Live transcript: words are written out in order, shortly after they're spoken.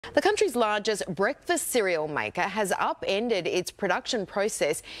The country's largest breakfast cereal maker has upended its production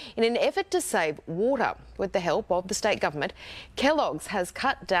process in an effort to save water. With the help of the state government, Kellogg's has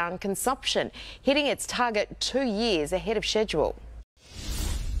cut down consumption, hitting its target 2 years ahead of schedule.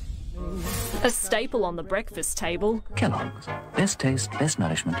 A staple on the breakfast table. Kellogg's. Best taste, best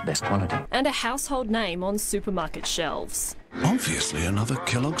nourishment, best quality. And a household name on supermarket shelves. Obviously another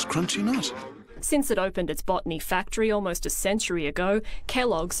Kellogg's Crunchy Nut. Since it opened its Botany factory almost a century ago,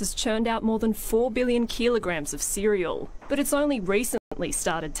 Kellogg's has churned out more than 4 billion kilograms of cereal. But it's only recently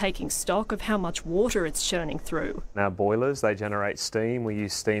started taking stock of how much water it's churning through. Our boilers, they generate steam. We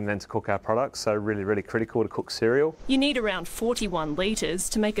use steam then to cook our products, so really critical to cook cereal. You need around 41 litres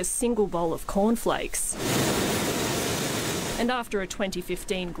to make a single bowl of cornflakes. And after a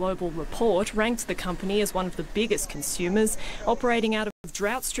 2015 global report ranked the company as one of the biggest consumers, operating out of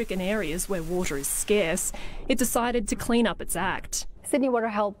drought-stricken areas where water is scarce, it decided to clean up its act. Sydney Water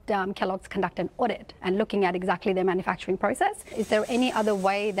helped Kellogg's conduct an audit and looking at exactly their manufacturing process. Is there any other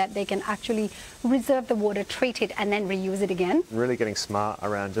way that they can actually reserve the water, treat it and then reuse it again? Really getting smart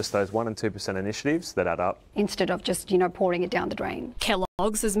around just those 1% and 2% initiatives that add up. Instead of just, pouring it down the drain.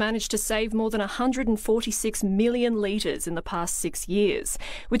 Kellogg's has managed to save more than 146 million litres in the past 6 years,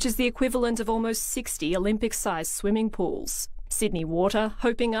 which is the equivalent of almost 60 Olympic-sized swimming pools. Sydney Water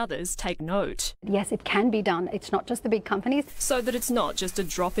hoping others take note. Yes, it can be done. It's not just the big companies. So that it's not just a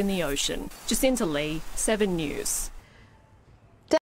drop in the ocean. Jacinta Lee, 7 News.